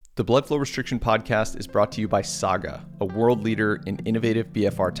The Blood Flow Restriction Podcast is brought to you by Saga, a world leader in innovative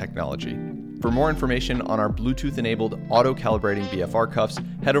BFR technology. For more information on our Bluetooth-enabled auto-calibrating BFR cuffs,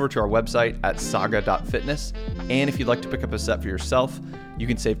 head over to our website at saga.fitness. And if you'd like to pick up a set for yourself, you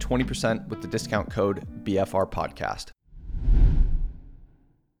can save 20% with the discount code BFR Podcast.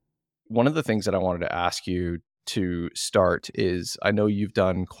 One of the things that I wanted to ask you to start is, I know you've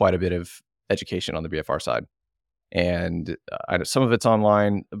done quite a bit of education on the BFR side. And I know some of it's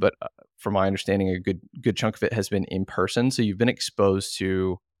online, but from my understanding, a good chunk of it has been in person. So you've been exposed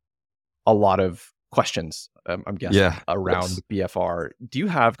to a lot of questions, I'm guessing, around BFR. Do you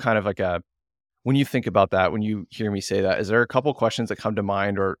have kind of like when you think about that, when you hear me say that, is there a couple questions that come to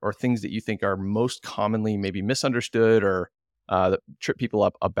mind or things that you think are most commonly maybe misunderstood or that trip people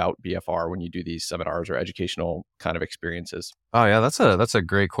up about BFR when you do these seminars or educational kind of experiences? Oh yeah, that's a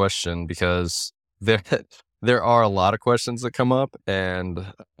great question, because there are a lot of questions that come up, and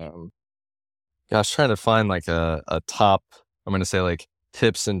I was trying to find like a top, I'm going to say like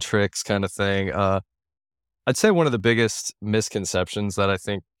tips and tricks kind of thing. I'd say one of the biggest misconceptions that I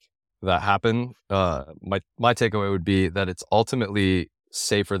think that happen, my takeaway would be that it's ultimately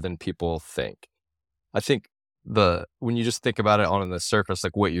safer than people think. I think when you just think about it on the surface,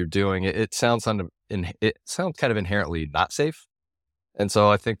 like what you're doing, it sounds kind of inherently not safe. And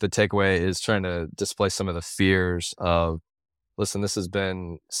so I think the takeaway is trying to display some of the fears of, listen, this has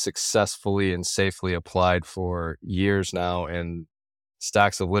been successfully and safely applied for years now, and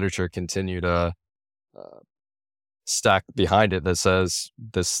stacks of literature continue to stack behind it that says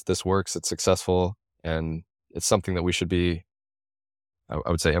this works, it's successful, and it's something that we should be, I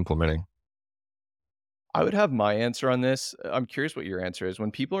would say, implementing. I would have my answer on this. I'm curious what your answer is.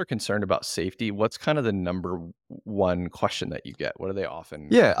 When people are concerned about safety, what's kind of the number one question that you get? What are they often?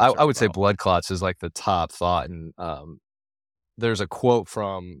 Yeah, I would say blood clots is like the top thought. And there's a quote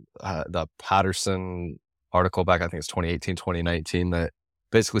from the Patterson article back, I think it's 2018, 2019, that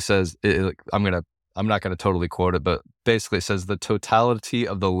basically says, I'm not going to totally quote it, but basically it says the totality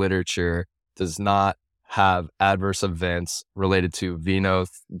of the literature does not have adverse events related to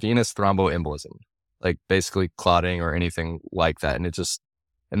venous thromboembolism, like basically clotting or anything like that.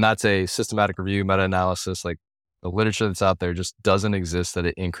 And that's a systematic review, meta-analysis, like the literature that's out there just doesn't exist that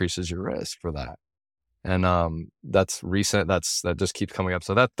it increases your risk for that. And that's recent. That just keeps coming up.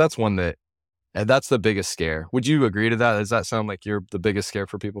 So that's one and that's the biggest scare. Would you agree to that? Does that sound like the biggest scare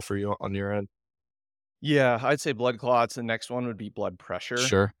for people for you on your end? Yeah, I'd say blood clots. The next one would be blood pressure.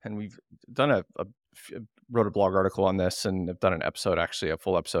 Sure. And we've done wrote a blog article on this, and have done a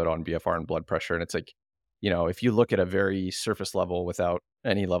full episode on BFR and blood pressure. And it's like, if you look at a very surface level without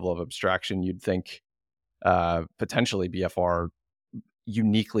any level of abstraction, you'd think potentially BFR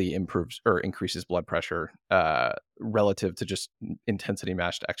uniquely improves or increases blood pressure relative to just intensity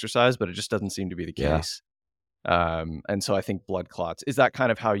matched exercise, but it just doesn't seem to be the case. And so I think blood clots, is that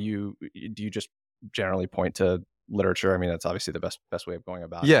kind of how do you just generally point to literature? I mean, that's obviously the best way of going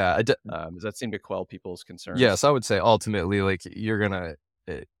about it. Does that seem to quell people's concerns? Yes, I would say ultimately, like, you're gonna,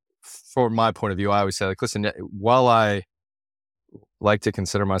 from my point of view, I always say, like, listen, while I like to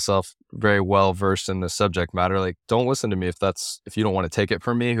consider myself very well versed in the subject matter, like, don't listen to me if you don't want to take it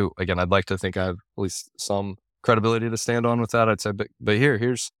from me, who, again, I'd like to think I have at least some credibility to stand on with that. I'd say, but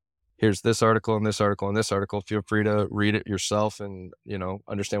here's this article and this article and this article. Feel free to read it yourself and,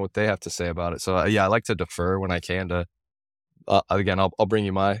 understand what they have to say about it. So I like to defer when I can to, again, I'll bring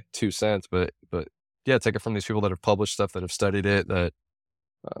you my 2 cents, but yeah, take it from these people that have published stuff, that have studied it, that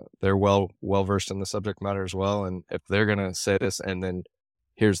they're well versed in the subject matter as well. And if they're going to say this, and then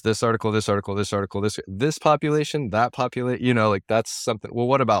here's this article, this population, that population, like, that's something. Well,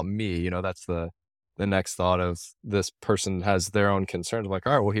 what about me? That's the next thought of, this person has their own concerns. I'm like,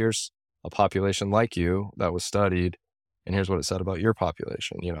 all right, well, here's a population like you that was studied, and here's what it said about your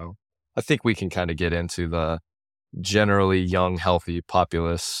population. I think we can kind of get into the generally young, healthy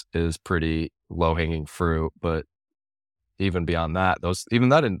populace is pretty low hanging fruit, but even beyond that, those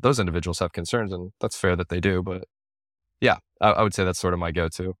individuals have concerns, and that's fair that they do. But yeah, I would say that's sort of my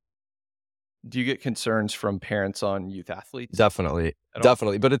go-to. Do you get concerns from parents on youth athletes? Definitely.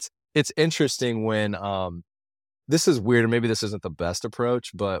 But it's interesting when, this is weird, and maybe this isn't the best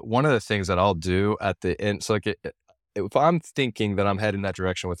approach, but one of the things that I'll do at the end, so like if I'm thinking that I'm heading that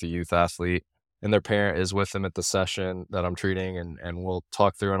direction with a youth athlete, and their parent is with them at the session that I'm treating, and we'll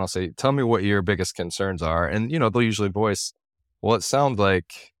talk through, and I'll say, tell me what your biggest concerns are. And, they'll usually voice, well, it sounds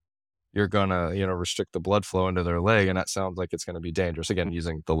like you're gonna, restrict the blood flow into their leg, and that sounds like it's going to be dangerous. Again,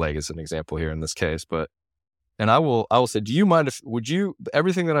 using the leg as an example here in this case, and I will say, do you mind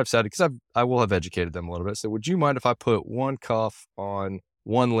everything that I've said, because I will have educated them a little bit. So would you mind if I put one cuff on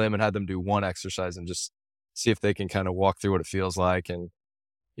one limb and had them do one exercise and just see if they can kind of walk through what it feels like. And,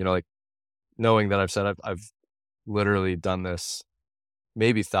 like knowing that I've literally done this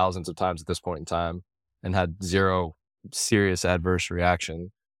maybe thousands of times at this point in time and had zero serious adverse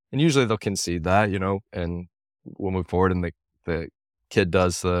reaction. And usually they'll concede that, and we'll move forward and the kid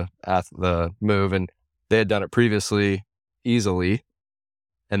does the move, and they had done it previously easily.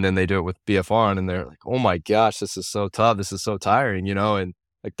 And then they do it with BFR and they're like, oh my gosh, this is so tough. This is so tiring, and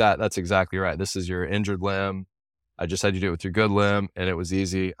like that's exactly right. This is your injured limb. I just had you do it with your good limb and it was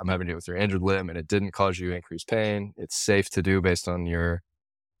easy. I'm having to do it with your injured limb and it didn't cause you increased pain. It's safe to do based on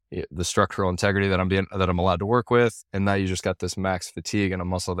the structural integrity that I'm allowed to work with. And now you just got this max fatigue in a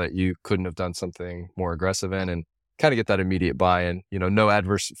muscle that you couldn't have done something more aggressive in, and kind of get that immediate buy-in, no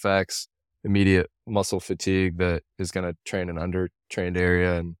adverse effects, immediate muscle fatigue that is going to train an undertrained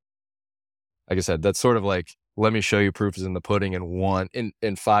area. And like I said, that's sort of like, let me show you proof is in the pudding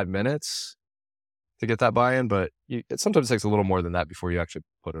in 5 minutes to get that buy-in. But it sometimes takes a little more than that before you actually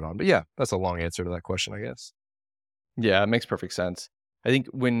put it on. But yeah, that's a long answer to that question, I guess. Yeah, it makes perfect sense. I think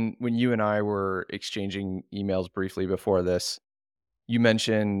when you and I were exchanging emails briefly before this, you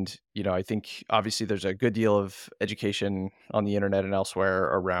mentioned, I think obviously there's a good deal of education on the internet and elsewhere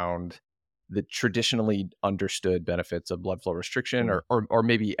around the traditionally understood benefits of blood flow restriction, or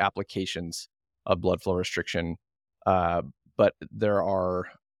maybe applications of blood flow restriction. But there are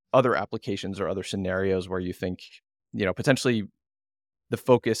other applications or other scenarios where you think, potentially the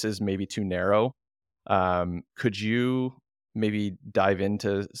focus is maybe too narrow. Could you maybe dive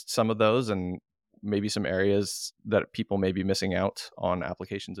into some of those and maybe some areas that people may be missing out on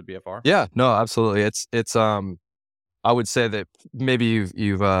applications of BFR? Yeah, no, absolutely. It's I would say that maybe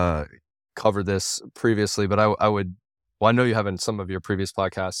you've covered this previously, but I know you have in some of your previous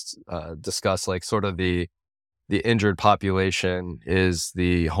podcasts discussed like sort of the injured population is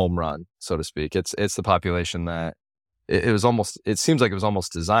the home run, so to speak. It's the population that it seems like it was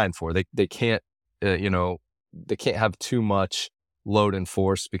almost designed for. They can't they can't have too much load and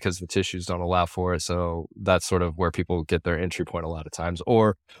force because the tissues don't allow for it. So that's sort of where people get their entry point a lot of times,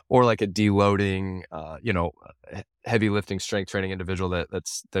 or like a deloading, heavy lifting strength training individual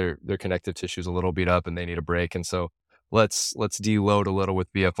that's their connective tissue is a little beat up and they need a break. And so let's deload a little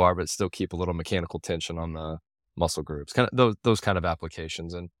with BFR, but still keep a little mechanical tension on the muscle groups, kind of those kind of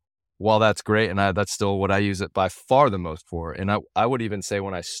applications. And while that's great, and that's still what I use it by far the most for. And I would even say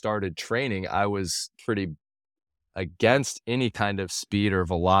when I started training, I was pretty against any kind of speed or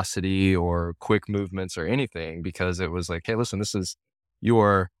velocity or quick movements or anything, because it was like, hey, listen,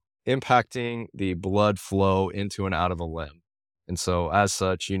 you're impacting the blood flow into and out of a limb. And so as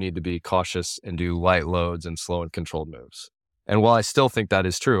such, you need to be cautious and do light loads and slow and controlled moves. And while I still think that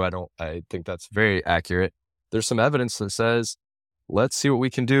is true, I think that's very accurate. There's some evidence that says, let's see what we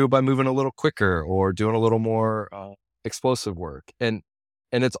can do by moving a little quicker or doing a little more explosive work. And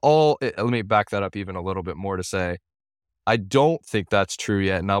it's all, let me back that up even a little bit more to say, I don't think that's true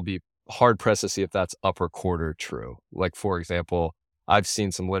yet. And I'll be hard pressed to see if that's upper quarter true. Like, for example, I've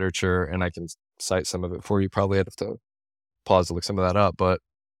seen some literature and I can cite some of it for you. Probably have to pause to look some of that up, but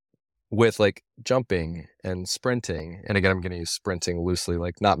with like jumping and sprinting, and again, I'm going to use sprinting loosely,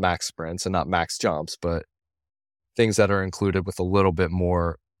 like not max sprints and not max jumps, but things that are included with a little bit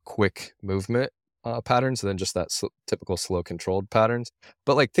more quick movement patterns than just that typical slow controlled patterns.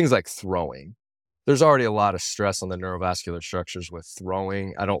 But like things like throwing, there's already a lot of stress on the neurovascular structures with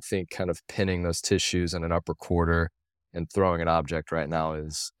throwing. I don't think kind of pinning those tissues in an upper quarter and throwing an object right now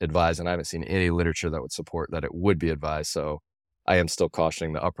is advised. And I haven't seen any literature that would support that it would be advised. So I am still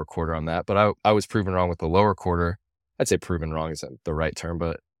cautioning the upper quarter on that. But I was proven wrong with the lower quarter. I'd say proven wrong isn't the right term,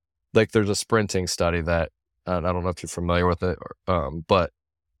 but like there's a sprinting study that, I don't know if you're familiar with it, but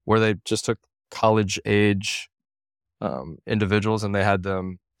where they just took college age individuals and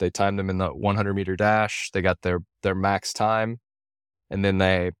they timed them in the 100-meter dash. They got their max time, and then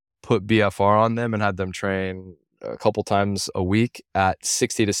they put BFR on them and had them train a couple times a week at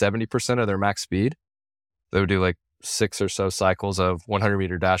 60 to 70% of their max speed. They would do like 6 or so cycles of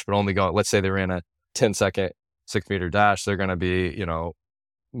 100-meter dash, but only let's say they ran a 10-second 6-meter dash. They're going to be,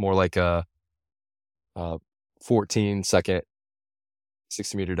 more like a 14-second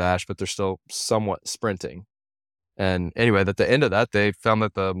 60-meter dash, but they're still somewhat sprinting. And anyway, at the end of that, they found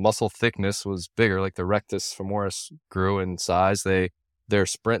that the muscle thickness was bigger, like the rectus femoris grew in size. Their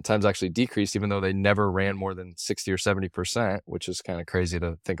sprint times actually decreased, even though they never ran more than 60 or 70%, which is kind of crazy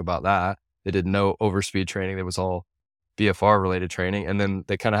to think about that. They did no overspeed training. It was all BFR related training. And then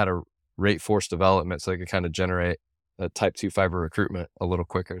they kind of had a rate force development so they could kind of generate a type 2 fiber recruitment a little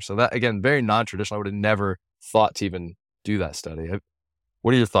quicker. So that, again, very non-traditional. I would have never thought to even do that study.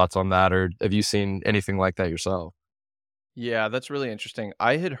 What are your thoughts on that, or have you seen anything like that yourself? Yeah, that's really interesting.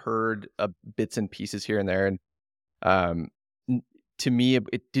 I had heard bits and pieces here and there, and um, n- to me,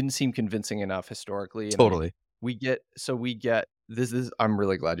 it didn't seem convincing enough historically. And Totally. we get this is I'm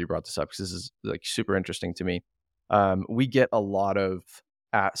really glad you brought this up, because this is like super interesting to me. We get a lot of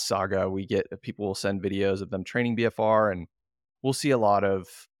at Saga. We get people will send videos of them training BFR, and we'll see a lot of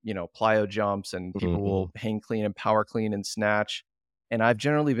plyo jumps, and people Hmm. will hang clean and power clean and snatch. And I've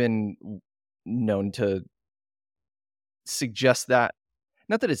generally been known to suggest that,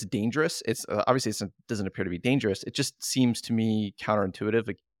 not that it's dangerous. It's obviously it doesn't appear to be dangerous. It just seems to me counterintuitive.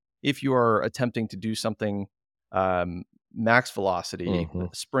 Like, if you are attempting to do something, max velocity, Hmm. a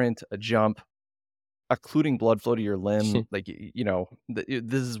sprint, a jump, occluding blood flow to your limb, like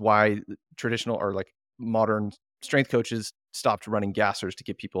this is why traditional or like modern strength coaches stopped running gassers to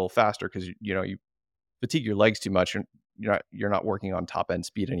get people faster, because you fatigue your legs too much, and you're not working on top end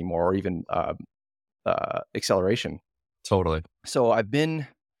speed anymore, or even acceleration. Totally. So I've been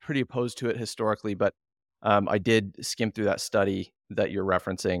pretty opposed to it historically, but I did skim through that study that you're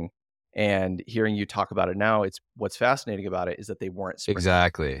referencing, and hearing you talk about it now, it's what's fascinating about it is that they weren't sprinting.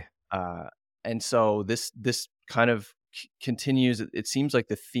 Exactly. Uh, and so this kind of continues. It seems like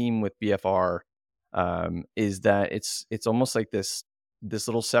the theme with BFR is that it's almost like this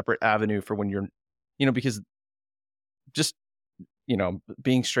little separate avenue for when you're, because just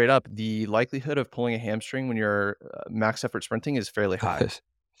being straight up, the likelihood of pulling a hamstring when you're max effort sprinting is fairly high.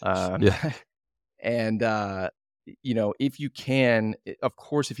 Um, Yeah. and if you can, of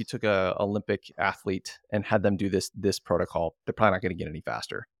course, if you took a Olympic athlete and had them do this protocol, they're probably not going to get any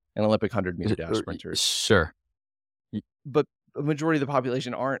faster. An Olympic 100-meter dash sprinters, Sure. but a majority of the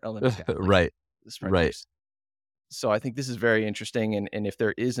population aren't Olympic athlete Right. Right. sprinters. So I think this is very interesting, and if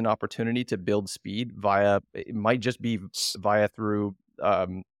there is an opportunity to build speed via, it might just be via through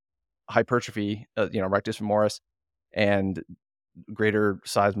hypertrophy, rectus femoris, and greater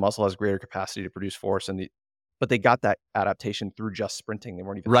size muscle has greater capacity to produce force, but they got that adaptation through just sprinting. They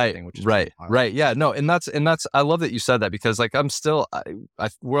weren't even Right, lifting, which is pretty right, wild. right. Yeah, no, and that's. I love that you said that, because like I'm still,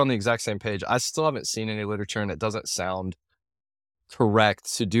 we're on the exact same page. I still haven't seen any literature, and it doesn't sound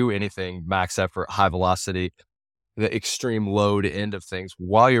correct to do anything max effort, high velocity, the extreme load end of things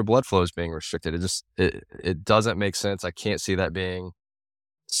while your blood flow is being restricted. It doesn't make sense. I can't see that being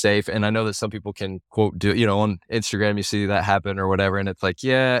safe. And I know that some people can quote do, on Instagram you see that happen or whatever, and it's like,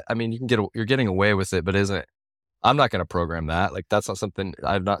 yeah, I mean, you're getting away with it, but isn't I'm not going to program that. Like, that's not something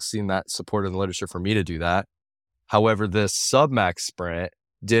I've not seen that supported in the literature for me to do that. However, this sub max sprint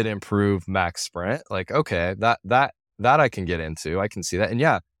did improve max sprint. Like, okay, that I can get into. I can see that. And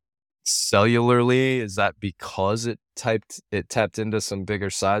yeah, cellularly, is that because it tapped into some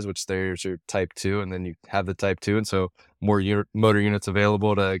bigger size, which there's your type 2, and then you have the type 2, and so more motor units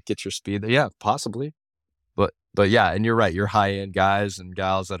available to get your speed. Yeah, possibly. But yeah, and you're right. Your high end guys and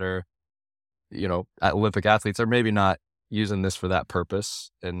gals that are Olympic athletes are maybe not using this for that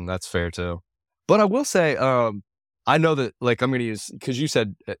purpose, and that's fair too. But I will say, I know that, like, I'm going to use, because you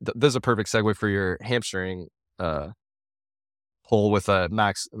said this is a perfect segue for your hamstring uh, pull with a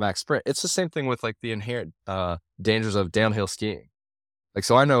max sprint. It's the same thing with like the inherent dangers of downhill skiing. Like,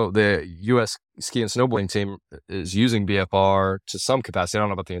 so I know the U.S. ski and snowboarding team is using BFR to some capacity. I don't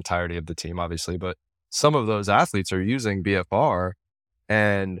know about the entirety of the team, obviously, but some of those athletes are using BFR,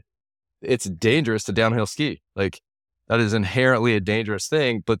 and it's dangerous to downhill ski. Like, that is inherently a dangerous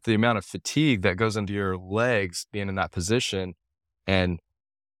thing, but the amount of fatigue that goes into your legs being in that position and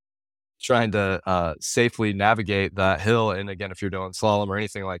trying to safely navigate that hill. And again, if you're doing slalom or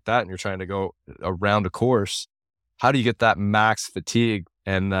anything like that, and you're trying to go around a course, how do you get that max fatigue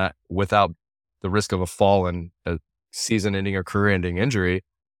and that without the risk of a fall and a season ending or career ending injury?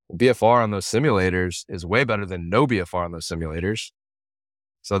 BFR on those simulators is way better than no BFR on those simulators.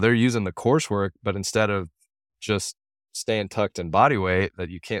 So they're using the coursework, but instead of just staying tucked in body weight that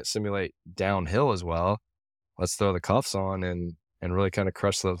you can't simulate downhill as well, let's throw the cuffs on and really kind of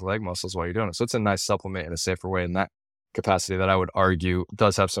crush those leg muscles while you're doing it. So it's a nice supplement in a safer way in that capacity that I would argue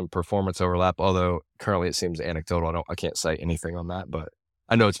does have some performance overlap, although currently it seems anecdotal. I can't cite anything on that, but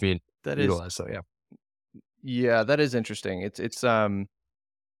I know it's being That is, utilized. So yeah. yeah, that is interesting.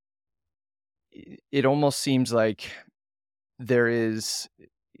 It almost seems like there is.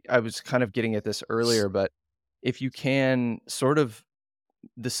 I was kind of getting at this earlier, but if you can sort of,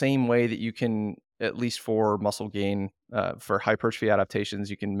 the same way that you can, at least for muscle gain, for hypertrophy adaptations,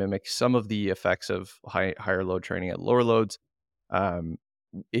 you can mimic some of the effects of higher load training at lower loads. Um,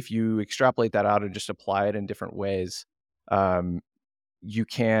 if you extrapolate that out and just apply it in different ways, um, you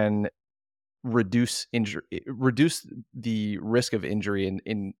can reduce the risk of injury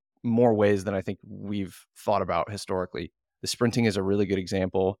in more ways than I think we've thought about historically. The sprinting is a really good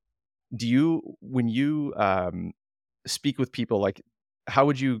example. When you speak with people, like, how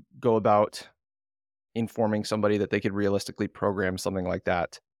would you go about informing somebody that they could realistically program something like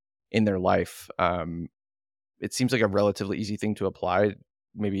that in their life? It seems like a relatively easy thing to apply.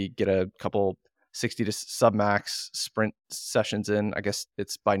 Maybe get a couple 60 to submax sprint sessions in. I guess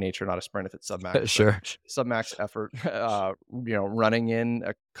it's by nature not a sprint if it's submax. Sure. Submax effort, running in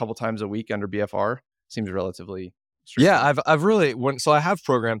a couple times a week under BFR seems relatively straightforward. Yeah, I've really so I have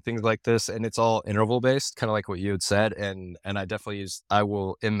programmed things like this, and it's all interval based, kind of like what you had said, and I definitely I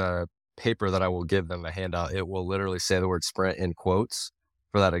will, in the paper that I will give them, a handout, it will literally say the word sprint in quotes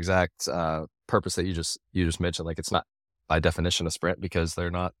for that exact purpose that you just mentioned. Like, it's not by definition a sprint because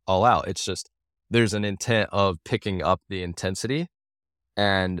they're not all out. It's just there's an intent of picking up the intensity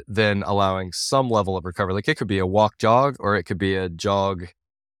and then allowing some level of recovery. Like, it could be a walk jog, or it could be a jog,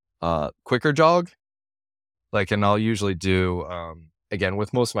 quicker jog. Like, and I'll usually do, again,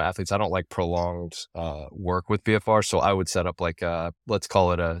 with most of my athletes, I don't like prolonged work with BFR. So I would set up like let's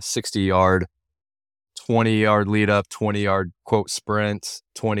call it a 60-yard, 20-yard lead up, 20-yard quote sprint,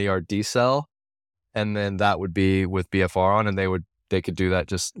 20-yard decel. And then that would be with BFR on, and they could do that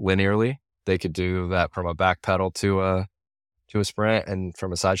just linearly. They could do that from a back pedal to a sprint, and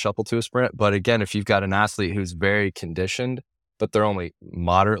from a side shuffle to a sprint. But again, if you've got an athlete who's very conditioned, but they're only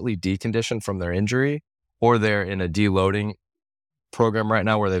moderately deconditioned from their injury, or they're in a deloading program right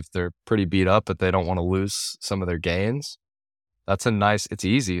now where they're pretty beat up, but they don't want to lose some of their gains, it's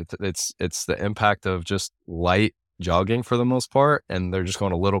easy. It's the impact of just light jogging for the most part, and they're just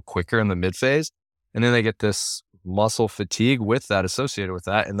going a little quicker in the mid phase. And then they get this muscle fatigue with that, associated with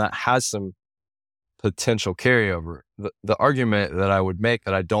that, and that has some potential carryover. The argument that I would make,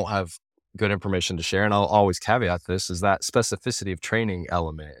 that I don't have good information to share, and I'll always caveat this, is that specificity of training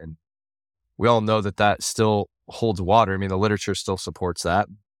element. And we all know that still holds water. I mean, the literature still supports that,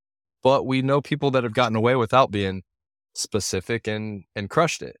 but we know people that have gotten away without being specific and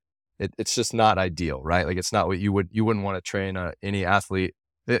crushed it. It's just not ideal, right? Like, it's not what you wouldn't want to train any athlete.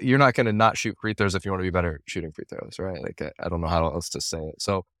 You're not going to not shoot free throws if you want to be better at shooting free throws, right? Like, I don't know how else to say it.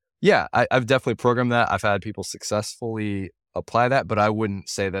 So yeah, I've definitely programmed that. I've had people successfully apply that, but I wouldn't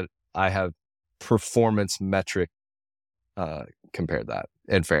say that I have performance metric compared that,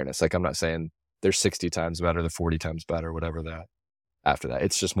 in fairness. Like, I'm not saying they're 60 times better, they're 40 times better, whatever that. After that,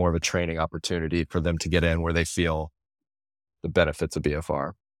 it's just more of a training opportunity for them to get in where they feel the benefits of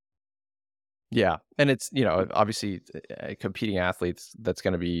BFR. Yeah. And it's, obviously competing athletes that's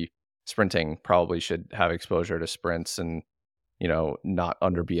going to be sprinting probably should have exposure to sprints and, not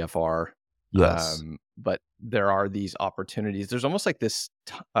under BFR. Yes. But there are these opportunities. There's almost like this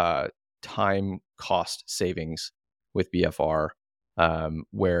time cost savings with BFR,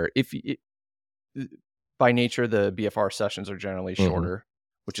 where by nature, the BFR sessions are generally shorter,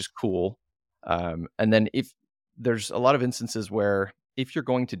 which is cool. And then if there's a lot of instances where if you're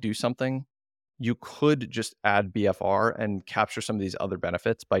going to do something, you could just add BFR and capture some of these other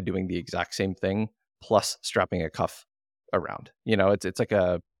benefits by doing the exact same thing, plus strapping a cuff around. It's like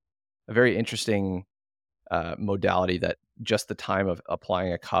a very interesting modality that just the time of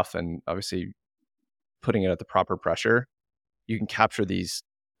applying a cuff and obviously putting it at the proper pressure, you can capture these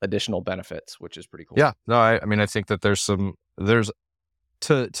additional benefits, which is pretty cool. Yeah, no, I mean, I think that there's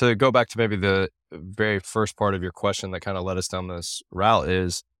to go back to maybe the very first part of your question that kind of led us down this route,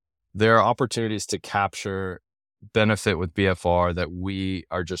 is there are opportunities to capture benefit with BFR that we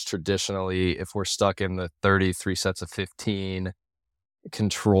are just traditionally, if we're stuck in the 33 sets of 15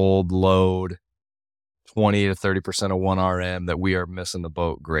 controlled load, 20 to 30% of 1 RM, that we are missing the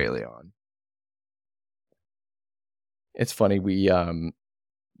boat greatly on. It's funny, we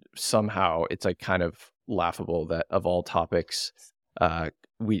somehow, it's like kind of laughable that of all topics,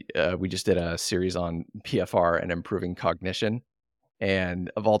 we just did a series on BFR and improving cognition, and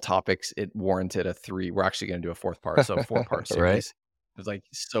of all topics, it warranted a 3. We're actually going to do a 4th part, so 4-part series. Right. It was like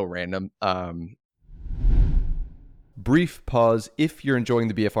so random. Brief pause. If you're enjoying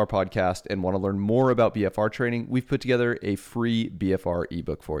the BFR podcast and want to learn more about BFR training, we've put together a free BFR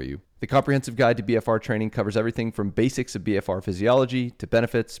ebook for you. The comprehensive guide to BFR training covers everything from basics of BFR physiology to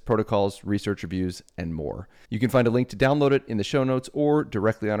benefits, protocols, research reviews, and more. You can find a link to download it in the show notes or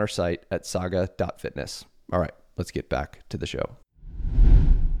directly on our site at saga.fitness. All right, let's get back to the show.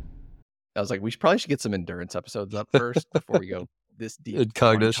 I was like, we probably should get some endurance episodes up first before we go this deep in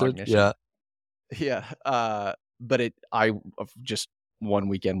cognition. Yeah. But I just one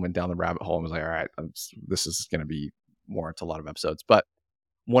weekend went down the rabbit hole and was like, all right, this is going to be warrant a lot of episodes. But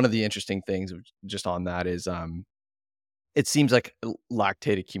one of the interesting things just on that is it seems like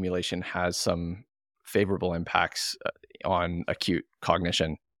lactate accumulation has some favorable impacts on acute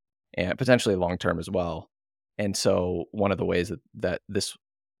cognition and potentially long term as well. And so one of the ways that this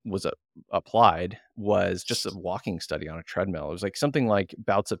was applied was just a walking study on a treadmill. It was like something like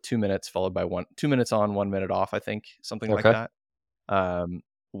bouts of 2 minutes followed by 2 minutes on, 1 minute off, I think, something like Okay. that.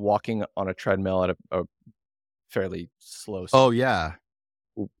 Walking on a treadmill at a fairly slow speed. Oh yeah.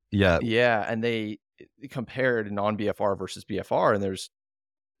 Yeah. Yeah, and they compared non-BFR versus BFR, and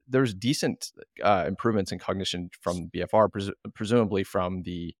there's decent improvements in cognition from BFR, presumably from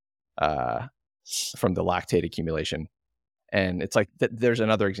the lactate accumulation. And it's like there's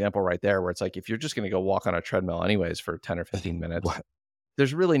another example right there where it's like if you're just going to go walk on a treadmill anyways for 10 or 15 minutes,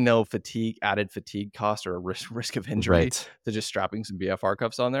 there's really no added fatigue cost or a risk of injury to just strapping some BFR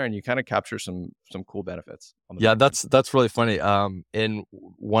cuffs on there, and you kind of capture some cool benefits. On the that's really funny. In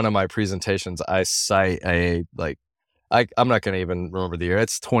one of my presentations, I cite I'm not going to even remember the year.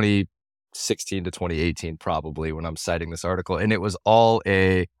 It's 2016 to 2018 probably when I'm citing this article, and it was all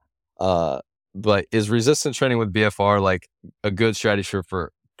but is resistance training with BFR like a good strategy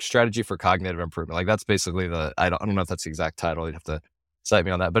for cognitive improvement? Like that's basically I don't know if that's the exact title. You'd have to cite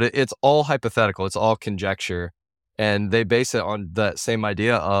me on that, but it's all hypothetical. It's all conjecture, and they base it on that same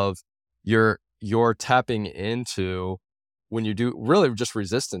idea of you're tapping into when you do really just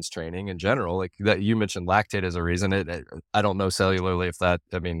resistance training in general, like that you mentioned lactate as a reason. I don't know cellularly if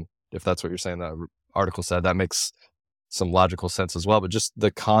that's what you're saying that article said, that makes some logical sense as well, but just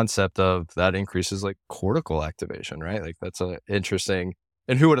the concept of that increases like cortical activation, right? Like that's interesting.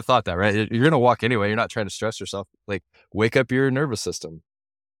 And who would have thought that, right? You're going to walk anyway. You're not trying to stress yourself. Like wake up your nervous system.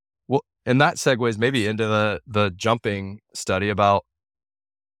 Well, and that segues maybe into the jumping study about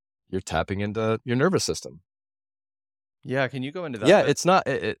you're tapping into your nervous system. Yeah. Can you go into that? Yeah. It's not,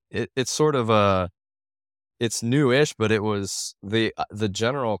 it's sort of it's newish, but it was the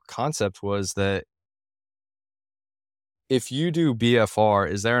general concept was that if you do BFR,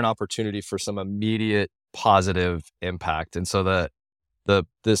 is there an opportunity for some immediate positive impact? And so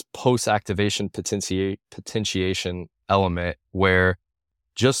this post-activation potentiation element where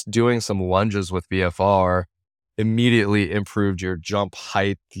just doing some lunges with BFR immediately improved your jump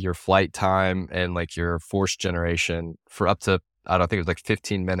height, your flight time, and like your force generation for up to, I don't think it was like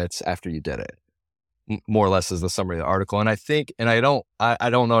 15 minutes after you did it. More or less is the summary of the article. And I think, and I don't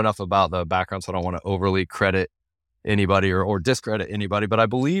know enough about the background, so I don't want to overly credit anybody or discredit anybody, but I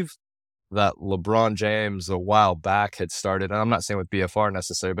believe that LeBron James a while back had started, and I'm not saying with BFR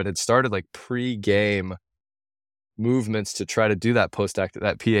necessarily, but it started like pre-game movements to try to do that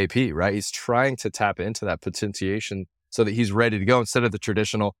that PAP, right? He's trying to tap into that potentiation so that he's ready to go instead of the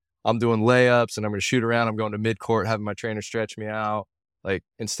traditional, I'm doing layups and I'm going to shoot around, I'm going to mid-court, having my trainer stretch me out. Like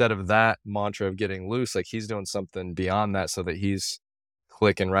instead of that mantra of getting loose, like he's doing something beyond that so that he's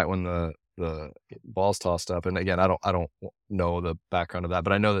clicking right when the ball's tossed up. And again, I don't know the background of that,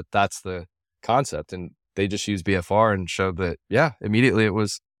 but I know that that's the concept. And they just used BFR and showed that, yeah, immediately it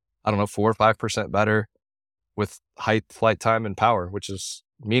was, 4 or 5% better with height, flight time, and power, which is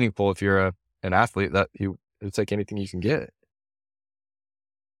meaningful if you're an athlete that it's like anything you can get.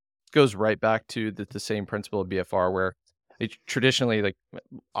 Goes right back to the same principle of BFR where traditionally, like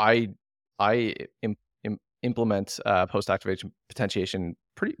I implement post-activation potentiation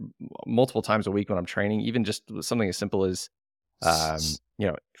pretty multiple times a week when I'm training, even just something as simple as, if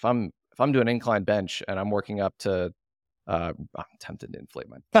I'm doing incline bench and I'm working up to, I'm tempted to inflate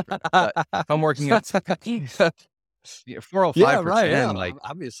my, but if I'm working up to 405 yeah, for right, 10, yeah, like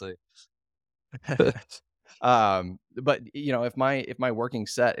obviously. but if my working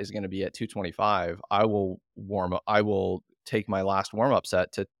set is going to be at 225, I will take my last warm-up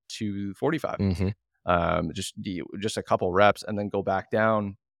set to 245. Mm-hmm. Just a couple reps and then go back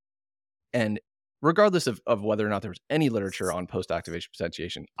down. And regardless of whether or not there was any literature on post-activation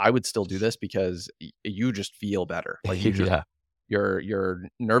potentiation, I would still do this because you just feel better. Like your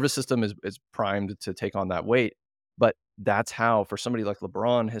nervous system is primed to take on that weight. But that's how, for somebody like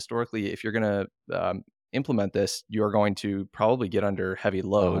LeBron, historically, if you're going to implement this, you're going to probably get under heavy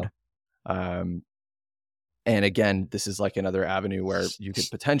load. And again, this is like another avenue where you could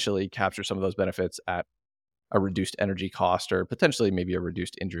potentially capture some of those benefits at a reduced energy cost, or potentially maybe a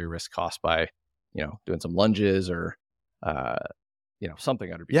reduced injury risk cost by, doing some lunges or,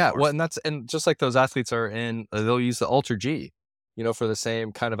 something under BFR. Yeah, well, and just like those athletes are they'll use the Ultra G, for the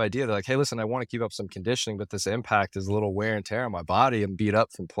same kind of idea. They're like, hey, listen, I want to keep up some conditioning, but this impact is a little wear and tear on my body. I'm beat up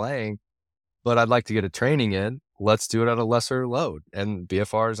from playing, but I'd like to get a training in. Let's do it at a lesser load. And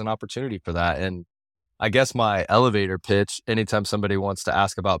BFR is an opportunity for that. And I guess my elevator pitch, anytime somebody wants to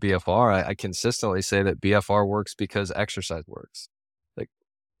ask about BFR, I consistently say that BFR works because exercise works. Like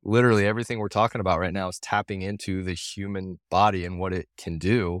literally everything we're talking about right now is tapping into the human body and what it can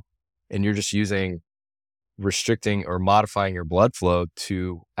do. And you're just using restricting or modifying your blood flow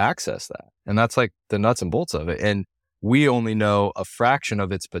to access that. And that's like the nuts and bolts of it. And we only know a fraction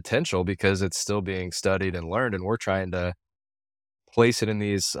of its potential because it's still being studied and learned. And we're trying to place it in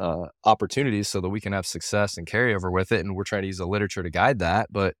these opportunities so that we can have success and carryover with it. And we're trying to use the literature to guide that.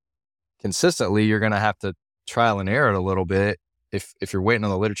 But consistently, you're going to have to trial and error it a little bit. If you're waiting on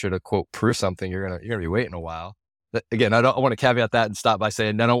the literature to quote prove something, you're gonna be waiting a while. Again, I want to caveat that and stop by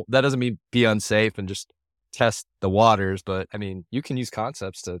saying that doesn't mean be unsafe and just test the waters. But I mean, you can use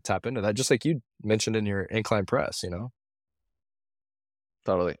concepts to tap into that, just like you mentioned in your incline press.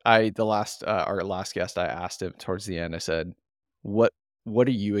 Totally. Our last guest, I asked him towards the end, I said, what are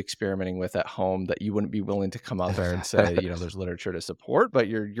you experimenting with at home that you wouldn't be willing to come out there and say, there's literature to support, but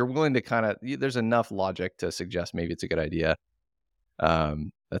you're willing to there's enough logic to suggest maybe it's a good idea.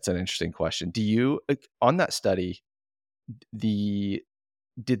 That's an interesting question. Do you, on that study, did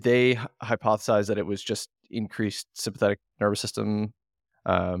they hypothesize that it was just increased sympathetic nervous system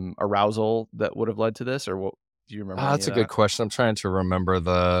arousal that would have led to this, or what? Do you remember? That's a good question. I'm trying to remember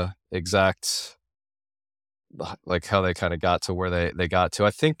the exact, like how they kind of got to where they got to.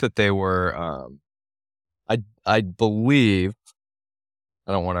 I think that they were, I believe,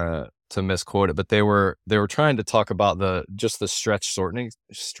 I don't want to misquote it, but they were trying to talk about the stretch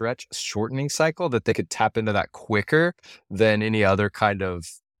shortening cycle, that they could tap into that quicker than any other kind of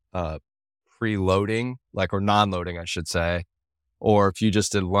preloading, or non-loading, I should say. Or if you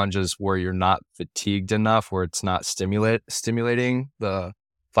just did lunges where you're not fatigued enough, where it's not stimulating the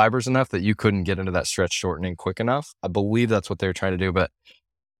fibers enough, that you couldn't get into that stretch shortening quick enough. I believe that's what they were trying to do, but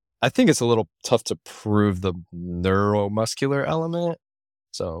I think it's a little tough to prove the neuromuscular element.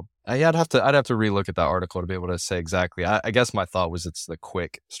 So I'd have to relook at that article to be able to say exactly. I guess my thought was it's the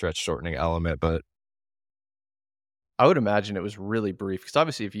quick stretch shortening element, but I would imagine it was really brief, because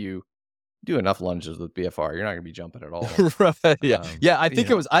obviously if you do enough lunges with BFR, you're not going to be jumping at all. Right. Yeah. I think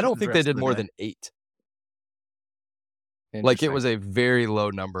it was. I don't think they did more than 8. Like it was a very low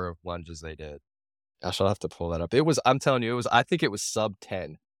number of lunges they did. Gosh, I'll have to pull that up. It was. I'm telling you, it was. I think it was sub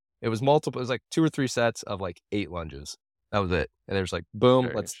 10. It was multiple. It was like 2 or 3 sets of 8 lunges. That was it. And there's boom.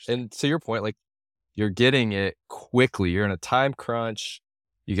 And to your point, you're getting it quickly. You're in a time crunch.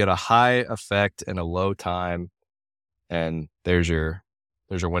 You get a high effect in a low time, and there's your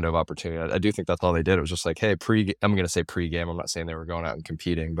window of opportunity. I do think that's all they did. It was just hey, I'm going to say pre-game. I'm not saying they were going out and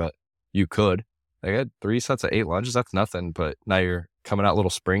competing, but you could. They had 3 sets of 8 lunges. That's nothing. But now you're coming out a little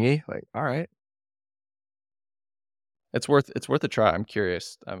springy. All right. It's worth a try. I'm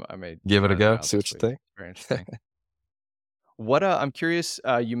curious. I may give it a go. See what you think. Very interesting. What I'm curious.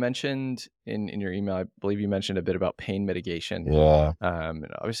 You mentioned in your email, I believe you mentioned a bit about pain mitigation. Yeah.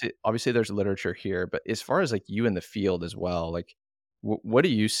 Obviously, there's literature here, but as far as you in the field as well, what do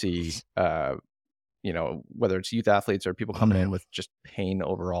you see? Whether it's youth athletes or people coming in with just pain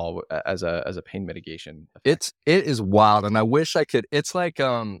overall as a pain mitigation effect. It is wild, and I wish I could. It's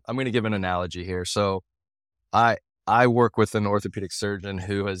I'm going to give an analogy here. So, I work with an orthopedic surgeon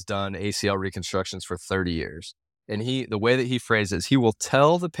who has done ACL reconstructions for 30 years. And the way that he phrases, he will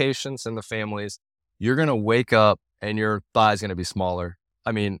tell the patients and the families, you're going to wake up and your thigh is going to be smaller.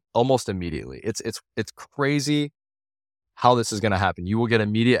 I mean, almost immediately. It's crazy how this is going to happen. You will get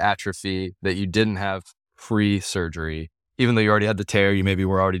immediate atrophy that you didn't have pre-surgery. Even though you already had the tear, you maybe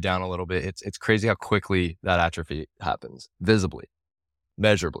were already down a little bit. It's crazy how quickly that atrophy happens, visibly,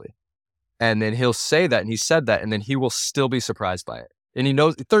 measurably. And then he'll say that, and he said that, and then he will still be surprised by it. And he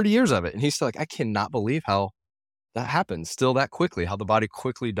knows 30 years of it. And he's still I cannot believe how that happens still that quickly, how the body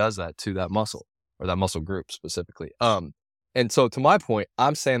quickly does that to that muscle, or that muscle group specifically. And so to my point,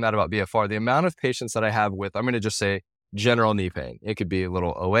 I'm saying that about BFR. The amount of patients that I have with, I'm going to just say general knee pain. It could be a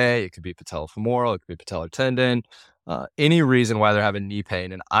little OA, it could be patellofemoral, it could be patellar tendon, any reason why they're having knee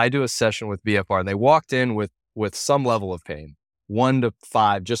pain. And I do a session with BFR, and they walked in with some level of pain, 1 to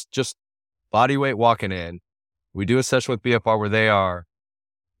 5, just body weight walking in. We do a session with BFR where they are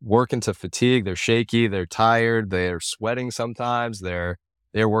working to fatigue. They're shaky. They're tired. They're sweating sometimes. They're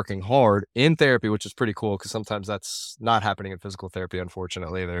working hard in therapy, which is pretty cool because sometimes that's not happening in physical therapy,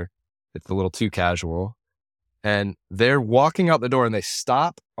 unfortunately. It's a little too casual. And they're walking out the door, and they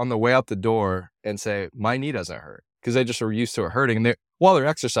stop on the way out the door and say, my knee doesn't hurt, because they just are used to it hurting. And while they're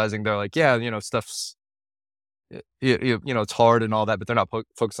exercising, they're stuff's, it's hard and all that, but they're not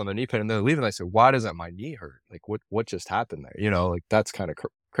focused on their knee pain. And they're leaving. I say, why doesn't my knee hurt? What just happened there? That's kind of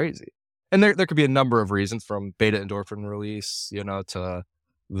crazy. And there could be a number of reasons, from beta endorphin release, to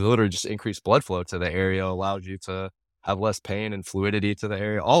literally just increased blood flow to the area, allows you to have less pain and fluidity to the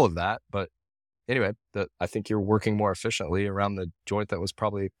area, all of that. But anyway, I think you're working more efficiently around the joint that was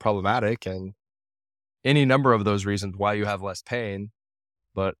probably problematic, and any number of those reasons why you have less pain,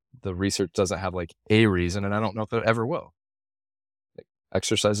 but the research doesn't have like a reason, and I don't know if it ever will. Like,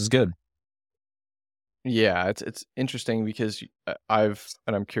 exercise is good. Yeah, it's interesting because and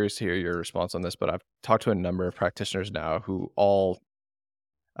I'm curious to hear your response on this, but I've talked to a number of practitioners now who all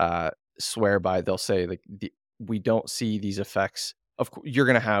swear by, they'll say like we don't see these effects. Of course, you're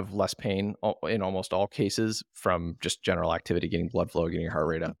going to have less pain in almost all cases from just general activity, getting blood flow, getting your heart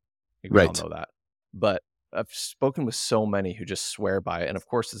rate up. Like, we all know that. But I've spoken with so many who just swear by it. And of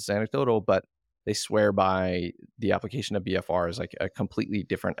course, it's anecdotal, but they swear by the application of BFR as like a completely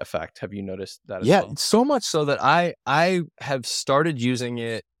different effect. Have you noticed that as well? Yeah, so much so that I have started using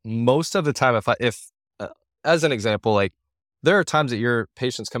it most of the time. If as an example, like there are times that your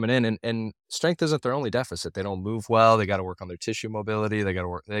patient's coming in and strength isn't their only deficit. They don't move well. They got to work on their tissue mobility. They got to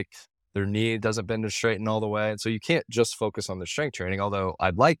work, their knee doesn't bend or straighten all the way. And so you can't just focus on the strength training, although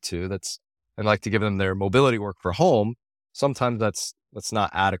I'd like to. I'd like to give them their mobility work for home. Sometimes that's not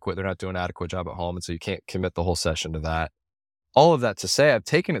adequate. They're not doing an adequate job at home. And so you can't commit the whole session to that. All of that to say, I've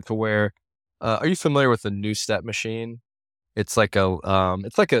taken it to where, are you familiar with the new step machine? It's like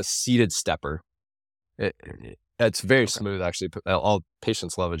a seated stepper. It's very smooth, actually. All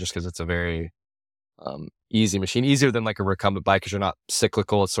patients love it just because it's a very easy machine, easier than like a recumbent bike because you're not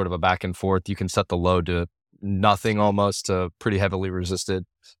cyclical. It's sort of a back and forth. You can set the load to nothing almost, to pretty heavily resisted.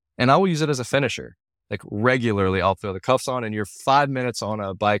 And I will use it as a finisher. Like regularly, I'll throw the cuffs on, and you're 5 minutes on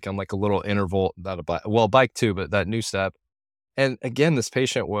a bike on like a little interval, not a bike, well, bike too, but that new step. And again, this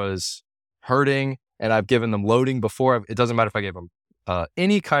patient was hurting, and I've given them loading before. It doesn't matter if I gave them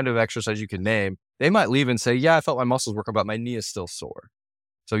any kind of exercise you can name. They might leave and say, yeah, I felt my muscles working, but my knee is still sore.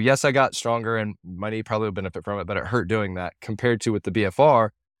 So yes, I got stronger and my knee probably would benefit from it, but it hurt doing that. Compared to with the BFR,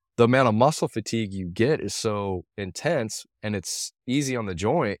 the amount of muscle fatigue you get is so intense and it's easy on the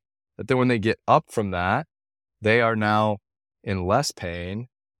joint that then when they get up from that, they are now in less pain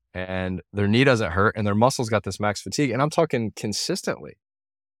and their knee doesn't hurt and their muscles got this max fatigue. And I'm talking consistently.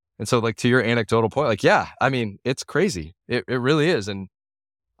 And so like to your anecdotal point, like, yeah, I mean, it's crazy. It really is. And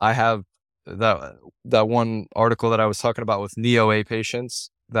I have that one article that I was talking about with Neo-A patients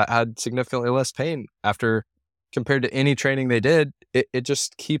that had significantly less pain after compared to any training they did. It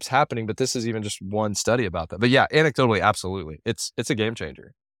just keeps happening. But this is even just one study about that. But yeah, anecdotally, absolutely. It's a game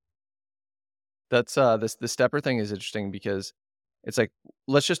changer. That's the stepper thing is interesting because it's like,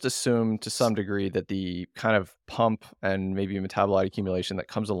 let's just assume to some degree that the kind of pump and maybe metabolite accumulation that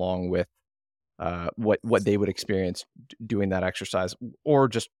comes along with what they would experience doing that exercise, or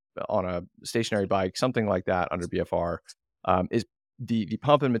just on a stationary bike, something like that under BFR, is the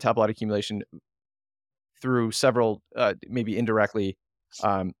pump and metabolite accumulation through several, maybe indirectly,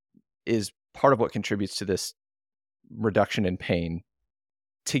 is part of what contributes to this reduction in pain.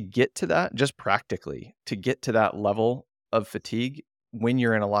 To get to that, just practically, to get to that level of fatigue when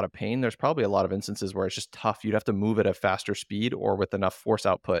you're in a lot of pain, there's probably a lot of instances where it's just tough. You'd have to move at a faster speed or with enough force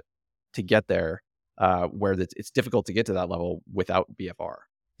output to get there, where it's difficult to get to that level without BFR.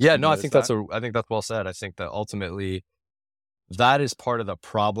 Yeah, no, I think that's well said. I think that ultimately that is part of the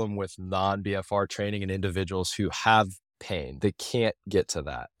problem with non-BFR training in individuals who have pain. They can't get to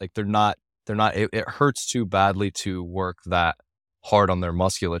that. Like they're not, it hurts too badly to work that hard on their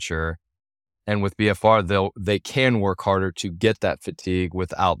musculature. And with BFR, they can work harder to get that fatigue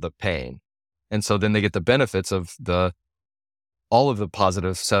without the pain. And so then they get the benefits of all of the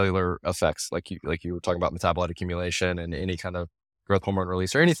positive cellular effects, like you were talking about metabolite accumulation and any kind of growth hormone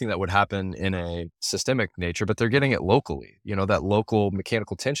release or anything that would happen in a systemic nature, but they're getting it locally, that local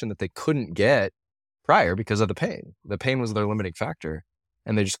mechanical tension that they couldn't get prior because of the pain. The pain was their limiting factor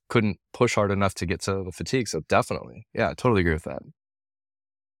and they just couldn't push hard enough to get to the fatigue. So definitely, yeah, I totally agree with that.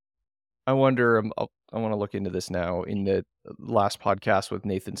 I wonder, I want to look into this now. In the last podcast with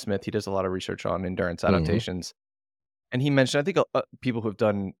Nathan Smith, he does a lot of research on endurance adaptations. And he mentioned, I think people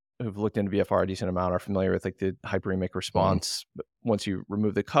who've looked into BFR a decent amount are familiar with like the hyperemic response once you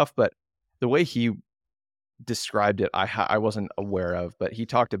remove the cuff. But the way he described it, I wasn't aware of, but he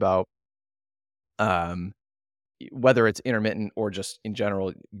talked about whether it's intermittent or just in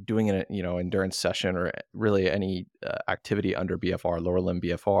general doing an endurance session or really any activity under BFR, lower limb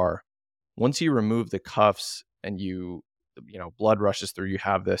BFR. Once you remove the cuffs and blood rushes through, you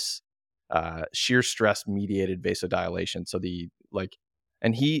have this shear stress mediated vasodilation. So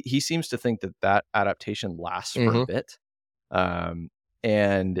and he seems to think that adaptation lasts for a bit.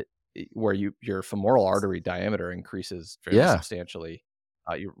 And where your femoral artery diameter increases very substantially.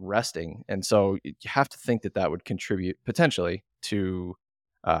 You're resting, and so you have to think that would contribute potentially to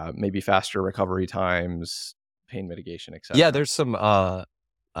maybe faster recovery times, pain mitigation, etc. Yeah, there's some. I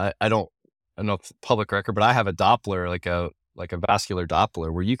don't know if it's public record, but I have a Doppler, like a vascular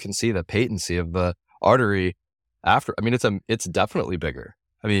Doppler, where you can see the patency of the artery after. I mean, it's definitely bigger.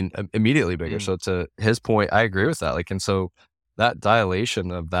 I mean, immediately bigger. So to his point, I agree with that. Like, and so that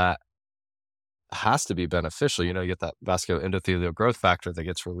dilation of that has to be beneficial. You get that vascular endothelial growth factor that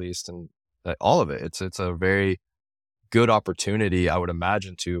gets released, and all of it. It's a very good opportunity, I would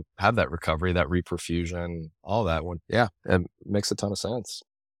imagine, to have that recovery, that reperfusion, all that one. Yeah, it makes a ton of sense.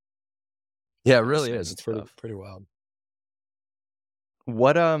 Yeah, it really is. It's pretty wild.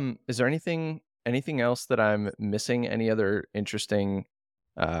 What is there anything else that I'm missing? Any other interesting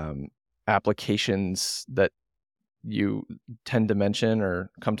applications that you tend to mention or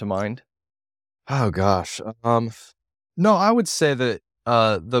come to mind? Oh gosh. No, I would say that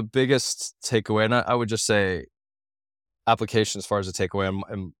the biggest takeaway, and I would just say application as far as a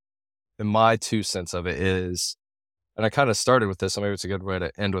takeaway, in my 2 cents of it is, and I kind of started with this, so maybe it's a good way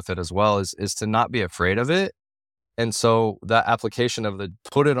to end with it as well, is to not be afraid of it. And so that application of the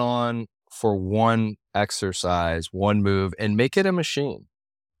put it on for one exercise, one move, and make it a machine.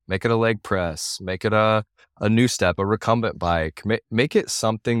 Make it a leg press, make it a new step, a recumbent bike, make it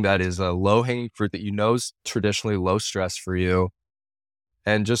something that is a low hanging fruit that is traditionally low stress for you,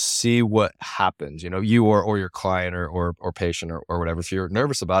 and just see what happens, you or your client or patient or whatever. If you're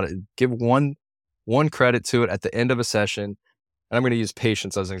nervous about it, give one credit to it at the end of a session. And I'm going to use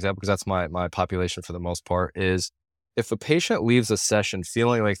patients as an example because that's my population for the most part. Is if a patient leaves a session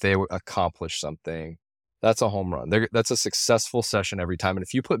feeling like they accomplished something, that's a home run. That's a successful session every time. And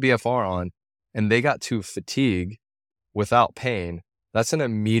if you put BFR on and they got to fatigue without pain, that's an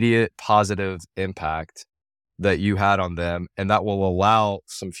immediate positive impact that you had on them, and that will allow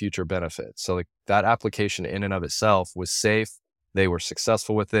some future benefits. So like that application in and of itself was safe. They were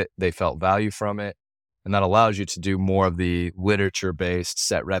successful with it. They felt value from it. And that allows you to do more of the literature-based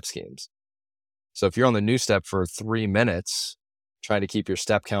set rep schemes. So if you're on the new step for 3 minutes, trying to keep your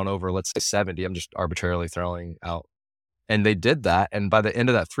step count over, let's say 70, I'm just arbitrarily throwing out. And they did that. And by the end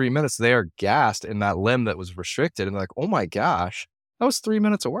of that 3 minutes, they are gassed in that limb that was restricted. And they're like, oh my gosh, that was 3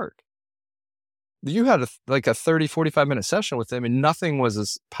 minutes of work. You had a 30, 45 minute session with them and nothing was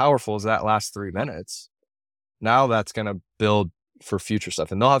as powerful as that last 3 minutes. Now that's going to build for future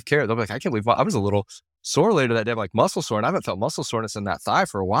stuff. And they'll have care. They'll be like, I can't believe I was a little sore later that day. I'm like muscle sore, and I haven't felt muscle soreness in that thigh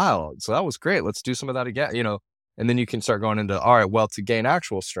for a while. So that was great. Let's do some of that again, and then you can start going into, all right, well, to gain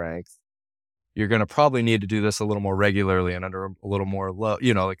actual strength, you're going to probably need to do this a little more regularly and under a little more low,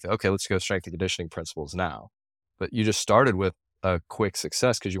 okay, let's go strength and conditioning principles now. But you just started with a quick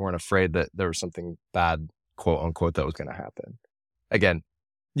success because you weren't afraid that there was something bad, quote unquote, that was going to happen. Again,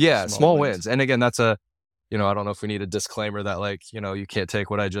 yeah, small wins. And again, that's I don't know if we need a disclaimer that you can't take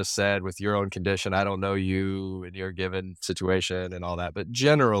what I just said with your own condition. I don't know you and your given situation and all that, but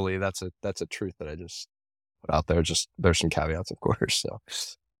generally that's a truth that I just put out there. Just there's some caveats, of course. So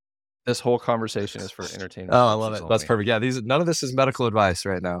this whole conversation is for entertainment. Oh, I love it. That's perfect. Yeah, none of this is medical advice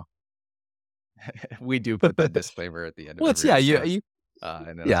right now. We do put the disclaimer at the end. Well, that's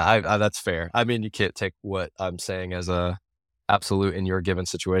fair. I mean, you can't take what I'm saying as a absolute in your given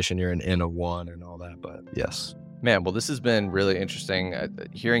situation. You're an N of one and all that, but yes. Man, well, this has been really interesting.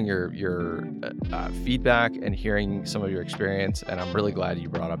 Hearing your feedback and hearing some of your experience, and I'm really glad you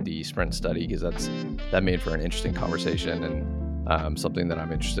brought up the sprint study because that made for an interesting conversation and something that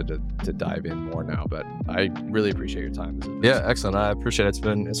I'm interested to dive in more now. But I really appreciate your time. Yeah, excellent. I appreciate it.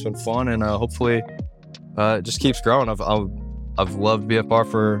 It's been fun, and hopefully it just keeps growing. I've loved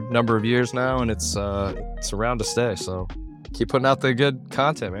BFR for a number of years now, and it's around to stay. So keep putting out the good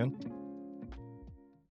content, man.